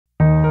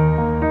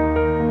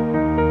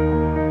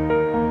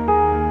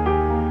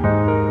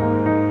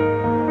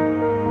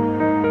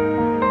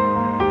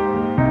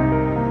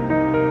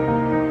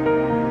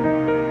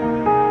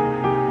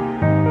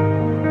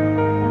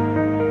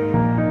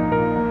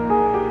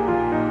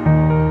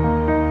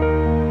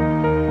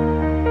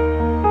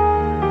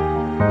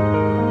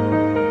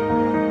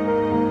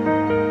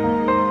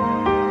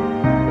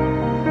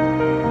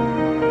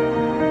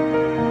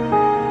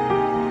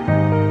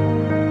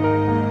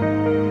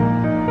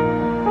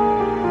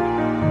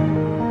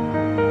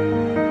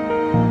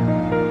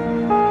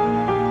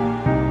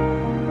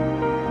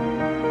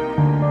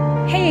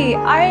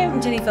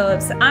Jenny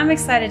Phillips. I'm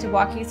excited to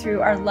walk you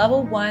through our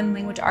Level 1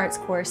 Language Arts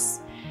course.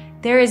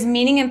 There is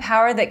meaning and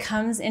power that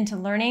comes into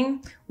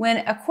learning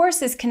when a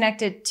course is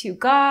connected to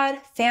God,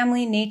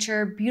 family,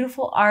 nature,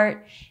 beautiful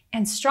art,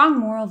 and strong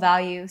moral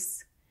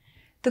values.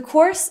 The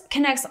course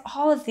connects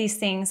all of these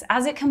things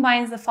as it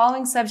combines the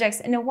following subjects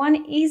into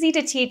one easy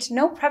to teach,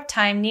 no prep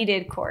time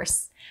needed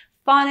course: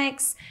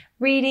 phonics,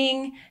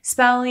 reading,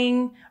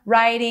 spelling,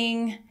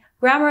 writing,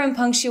 grammar and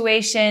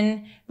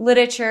punctuation,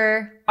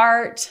 literature,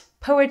 art,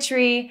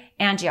 poetry,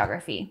 and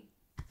geography.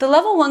 The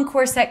Level 1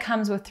 course set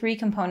comes with 3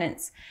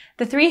 components: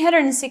 the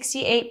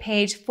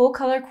 368-page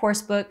full-color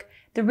course book,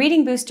 the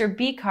Reading Booster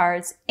B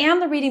cards,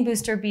 and the Reading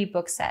Booster B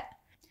book set.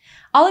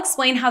 I'll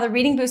explain how the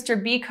Reading Booster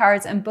B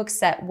cards and book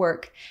set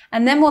work,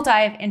 and then we'll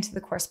dive into the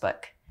course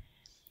book.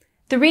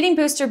 The Reading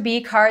Booster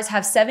B cards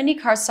have 70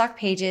 cardstock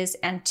pages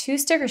and 2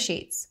 sticker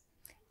sheets.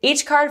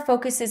 Each card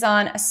focuses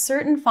on a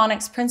certain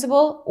phonics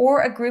principle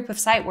or a group of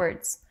sight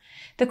words.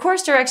 The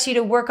course directs you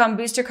to work on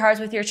booster cards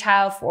with your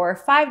child for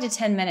 5 to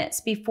 10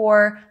 minutes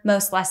before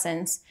most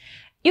lessons.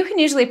 You can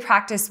usually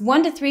practice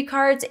 1 to 3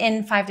 cards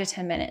in 5 to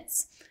 10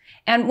 minutes.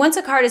 And once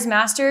a card is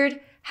mastered,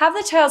 have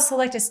the child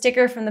select a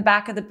sticker from the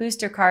back of the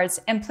booster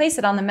cards and place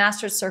it on the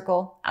mastered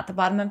circle at the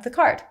bottom of the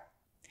card.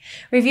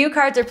 Review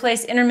cards are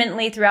placed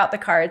intermittently throughout the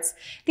cards.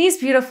 These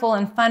beautiful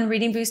and fun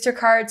Reading Booster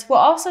cards will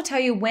also tell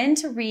you when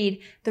to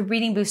read the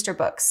Reading Booster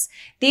books.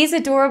 These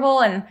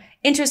adorable and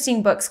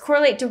interesting books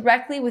correlate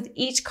directly with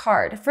each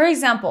card. For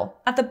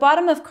example, at the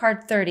bottom of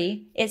card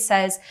 30, it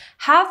says,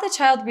 have the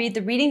child read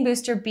the Reading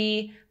Booster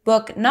B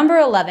book number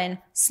 11,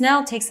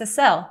 Snell Takes a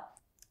Cell.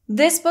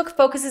 This book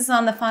focuses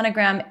on the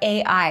phonogram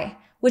AI,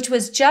 which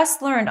was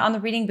just learned on the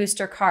Reading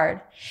Booster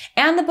card.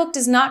 And the book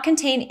does not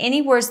contain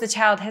any words the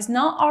child has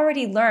not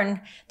already learned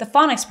the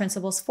phonics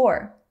principles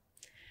for.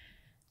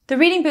 The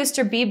Reading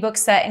Booster B book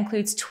set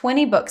includes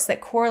 20 books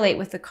that correlate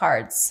with the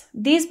cards.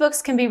 These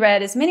books can be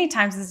read as many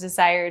times as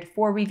desired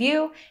for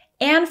review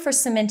and for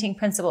cementing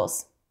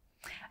principles.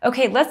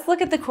 Okay, let's look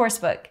at the course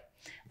book.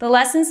 The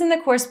lessons in the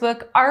course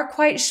book are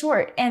quite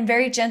short and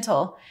very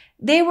gentle.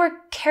 They were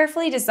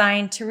carefully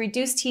designed to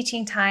reduce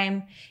teaching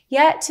time,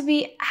 yet to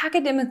be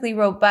academically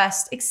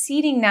robust,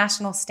 exceeding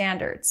national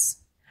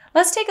standards.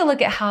 Let's take a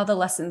look at how the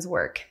lessons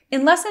work.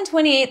 In Lesson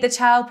 28, the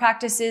child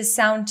practices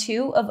Sound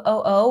 2 of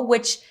OO,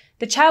 which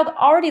the child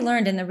already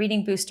learned in the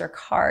Reading Booster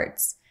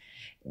cards.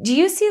 Do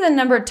you see the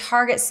numbered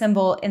target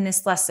symbol in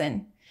this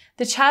lesson?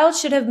 The child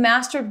should have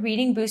mastered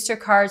Reading Booster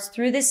cards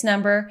through this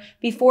number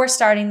before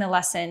starting the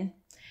lesson.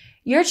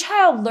 Your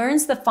child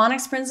learns the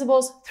phonics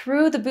principles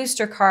through the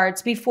booster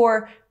cards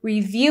before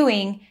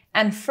reviewing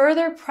and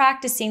further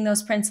practicing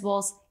those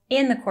principles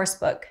in the course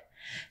book.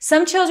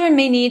 Some children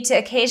may need to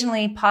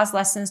occasionally pause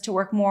lessons to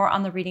work more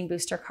on the Reading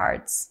Booster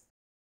cards.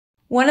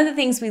 One of the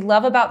things we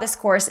love about this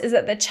course is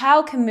that the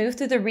child can move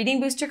through the Reading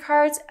Booster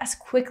cards as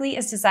quickly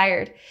as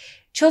desired.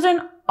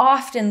 Children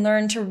often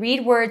learn to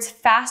read words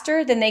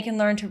faster than they can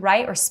learn to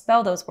write or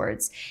spell those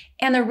words,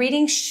 and the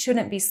reading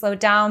shouldn't be slowed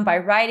down by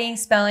writing,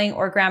 spelling,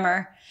 or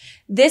grammar.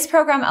 This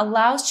program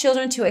allows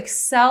children to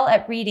excel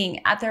at reading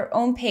at their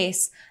own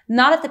pace,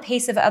 not at the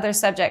pace of other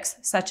subjects,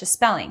 such as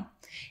spelling.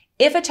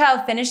 If a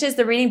child finishes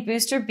the Reading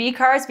Booster B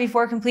cards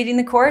before completing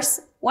the course,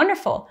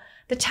 wonderful.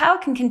 The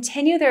child can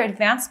continue their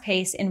advanced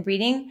pace in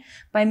reading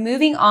by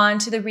moving on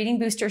to the Reading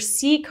Booster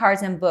C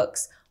cards and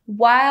books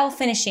while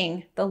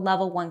finishing the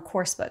Level 1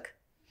 course book.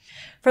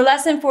 For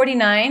Lesson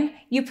 49,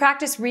 you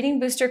practice Reading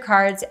Booster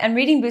cards and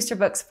Reading Booster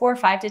books for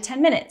 5 to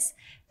 10 minutes.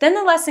 Then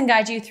the lesson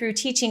guides you through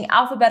teaching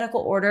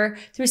alphabetical order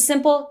through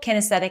simple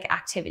kinesthetic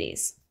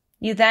activities.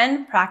 You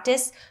then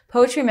practice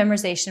poetry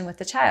memorization with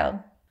the child.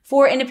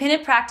 For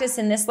independent practice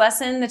in this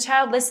lesson, the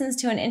child listens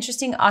to an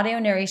interesting audio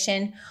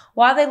narration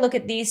while they look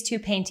at these 2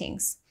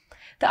 paintings.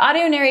 The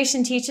audio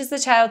narration teaches the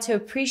child to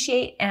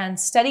appreciate and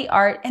study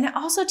art, and it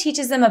also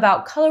teaches them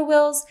about color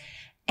wheels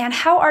and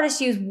how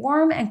artists use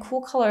warm and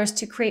cool colors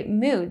to create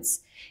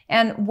moods,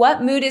 and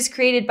what mood is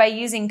created by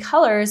using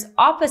colors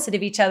opposite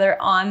of each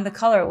other on the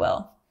color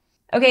wheel.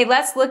 Okay,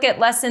 let's look at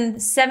Lesson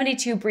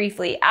 72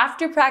 briefly.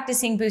 After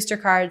practicing booster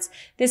cards,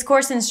 this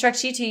course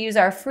instructs you to use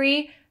our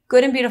free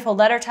Good and Beautiful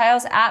Letter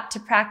Tiles app to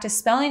practice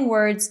spelling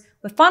words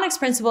with phonics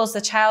principles the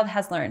child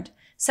has learned,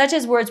 such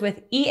as words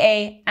with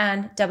EA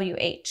and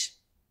WH.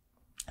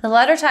 The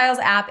Letter Tiles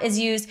app is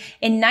used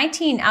in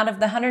 19 out of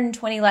the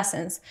 120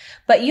 lessons,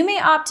 but you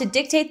may opt to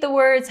dictate the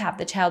words, have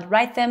the child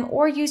write them,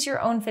 or use your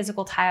own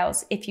physical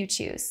tiles if you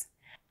choose.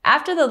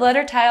 After the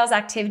Letter Tiles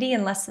activity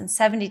in Lesson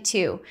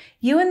 72,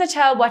 you and the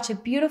child watch a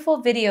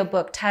beautiful video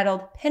book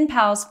titled Pen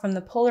Pals from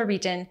the Polar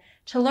Region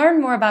to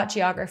learn more about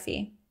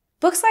geography.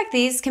 Books like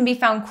these can be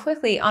found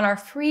quickly on our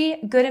free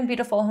Good and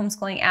Beautiful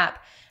Homeschooling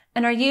app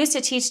and are used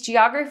to teach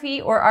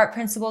geography or art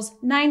principles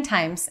 9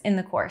 times in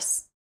the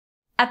course.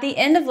 At the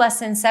end of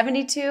Lesson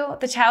 72,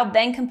 the child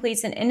then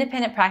completes an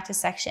independent practice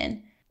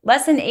section.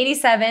 Lesson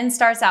 87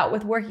 starts out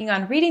with working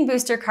on Reading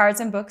Booster cards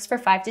and books for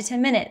 5 to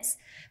 10 minutes.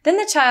 Then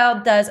the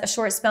child does a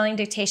short spelling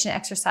dictation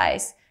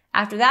exercise.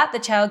 After that, the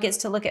child gets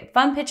to look at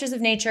fun pictures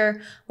of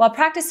nature while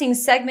practicing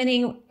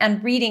segmenting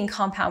and reading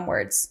compound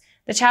words.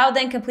 The child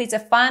then completes a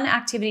fun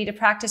activity to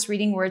practice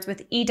reading words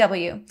with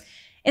EW.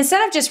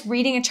 Instead of just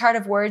reading a chart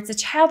of words, the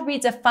child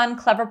reads a fun,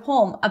 clever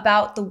poem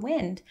about the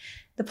wind.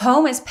 The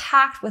poem is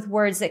packed with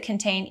words that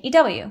contain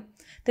EW.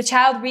 The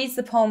child reads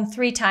the poem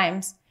 3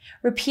 times.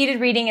 Repeated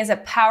reading is a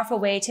powerful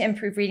way to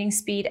improve reading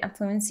speed and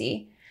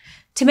fluency.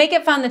 To make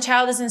it fun, the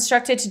child is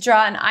instructed to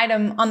draw an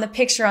item on the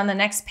picture on the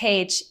next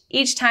page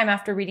each time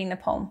after reading the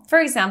poem. For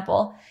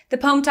example, the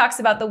poem talks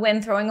about the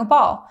wind throwing a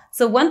ball,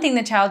 so one thing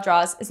the child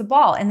draws is a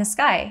ball in the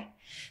sky.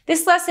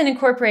 This lesson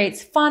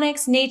incorporates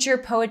phonics, nature,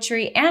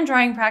 poetry, and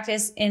drawing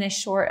practice in a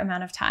short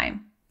amount of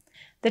time.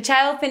 The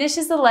child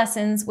finishes the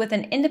lessons with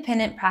an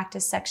independent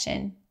practice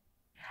section.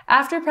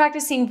 After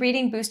practicing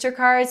reading booster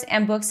cards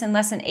and books in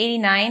lesson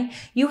 89,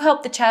 you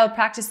help the child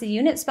practice the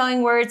unit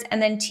spelling words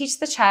and then teach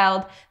the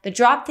child the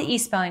drop the E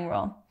spelling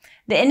rule.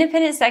 The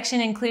independent section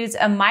includes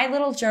a My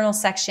Little Journal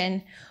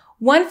section.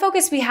 One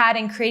focus we had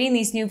in creating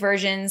these new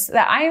versions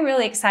that I am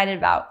really excited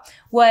about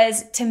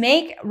was to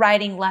make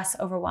writing less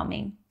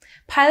overwhelming.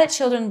 Pilot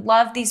children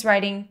love these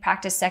writing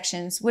practice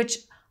sections, which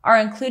are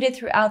included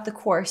throughout the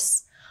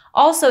course.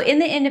 Also, in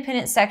the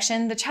independent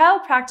section, the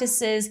child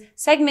practices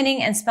segmenting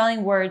and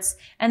spelling words,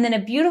 and then a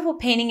beautiful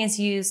painting is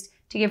used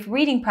to give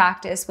reading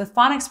practice with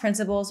phonics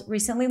principles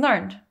recently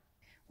learned.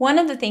 One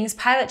of the things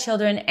pilot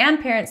children and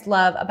parents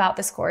love about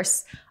this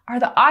course are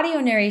the audio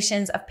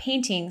narrations of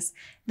paintings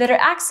that are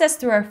accessed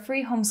through our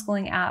free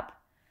homeschooling app.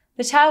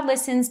 The child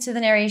listens to the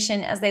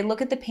narration as they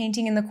look at the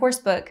painting in the course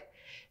book.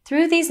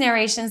 Through these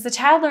narrations, the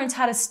child learns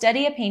how to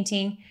study a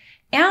painting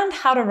and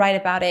how to write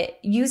about it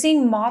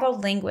using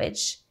modeled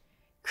language.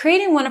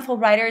 Creating wonderful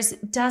writers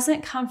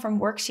doesn't come from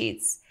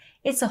worksheets.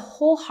 It's a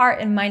whole heart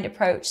and mind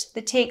approach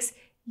that takes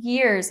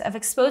years of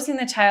exposing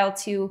the child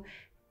to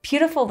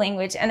beautiful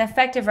language and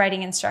effective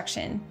writing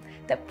instruction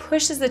that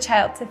pushes the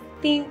child to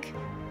think,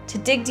 to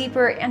dig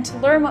deeper, and to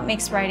learn what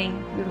makes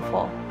writing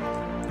beautiful.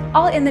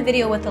 I'll end the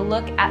video with a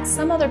look at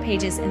some other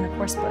pages in the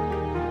course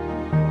book.